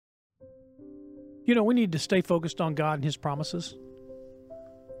You know, we need to stay focused on God and His promises.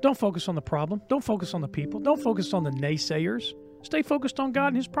 Don't focus on the problem. Don't focus on the people. Don't focus on the naysayers. Stay focused on God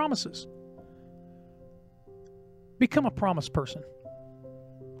and His promises. Become a promise person.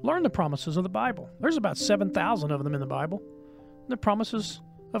 Learn the promises of the Bible. There's about 7,000 of them in the Bible. The promises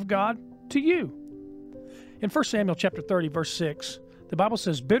of God to you. In 1 Samuel chapter 30, verse 6, the Bible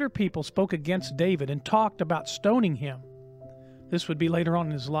says, bitter people spoke against David and talked about stoning him. This would be later on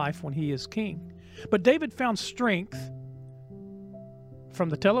in his life when he is king. But David found strength from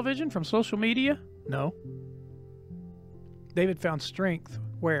the television, from social media? No. David found strength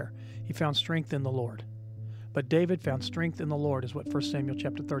where? He found strength in the Lord. But David found strength in the Lord is what 1 Samuel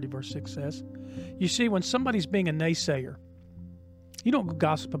chapter 30, verse 6 says. You see, when somebody's being a naysayer, you don't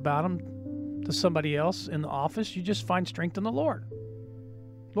gossip about them to somebody else in the office. You just find strength in the Lord.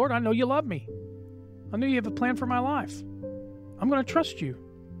 Lord, I know you love me. I know you have a plan for my life. I'm going to trust you.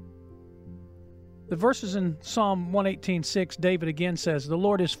 The verses in Psalm 118:6, David again says, the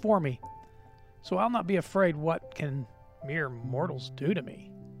Lord is for me, so I'll not be afraid what can mere mortals do to me.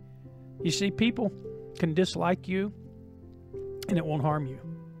 You see, people can dislike you, and it won't harm you.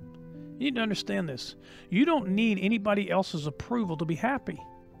 You need to understand this. You don't need anybody else's approval to be happy.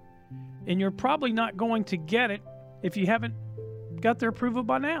 And you're probably not going to get it if you haven't got their approval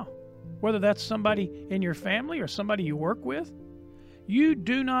by now. Whether that's somebody in your family or somebody you work with. You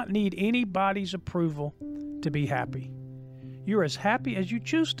do not need anybody's approval to be happy. You're as happy as you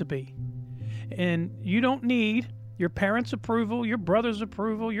choose to be. And you don't need your parents' approval, your brother's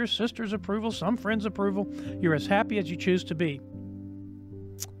approval, your sister's approval, some friend's approval. You're as happy as you choose to be.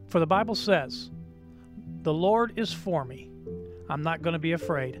 For the Bible says, the Lord is for me. I'm not going to be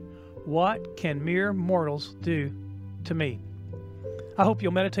afraid. What can mere mortals do to me? I hope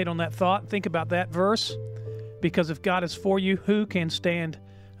you'll meditate on that thought. Think about that verse. Because if God is for you, who can stand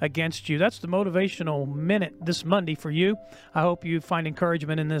against you? That's the motivational minute this Monday for you. I hope you find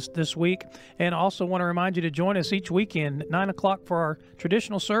encouragement in this week. And I also want to remind you to join us each weekend at 9 o'clock for our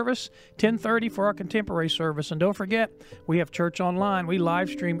traditional service, 10:30 for our contemporary service. And don't forget, we have church online. We live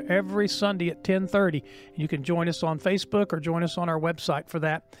stream every Sunday at 10:30. You can join us on Facebook or join us on our website for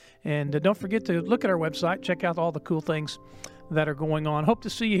that. And don't forget to look at our website, check out all the cool things that are going on. Hope to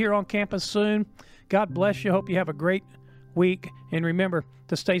see you here on campus soon. God bless you. Hope you have a great week. And remember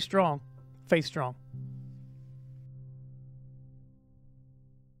to stay strong, faith strong.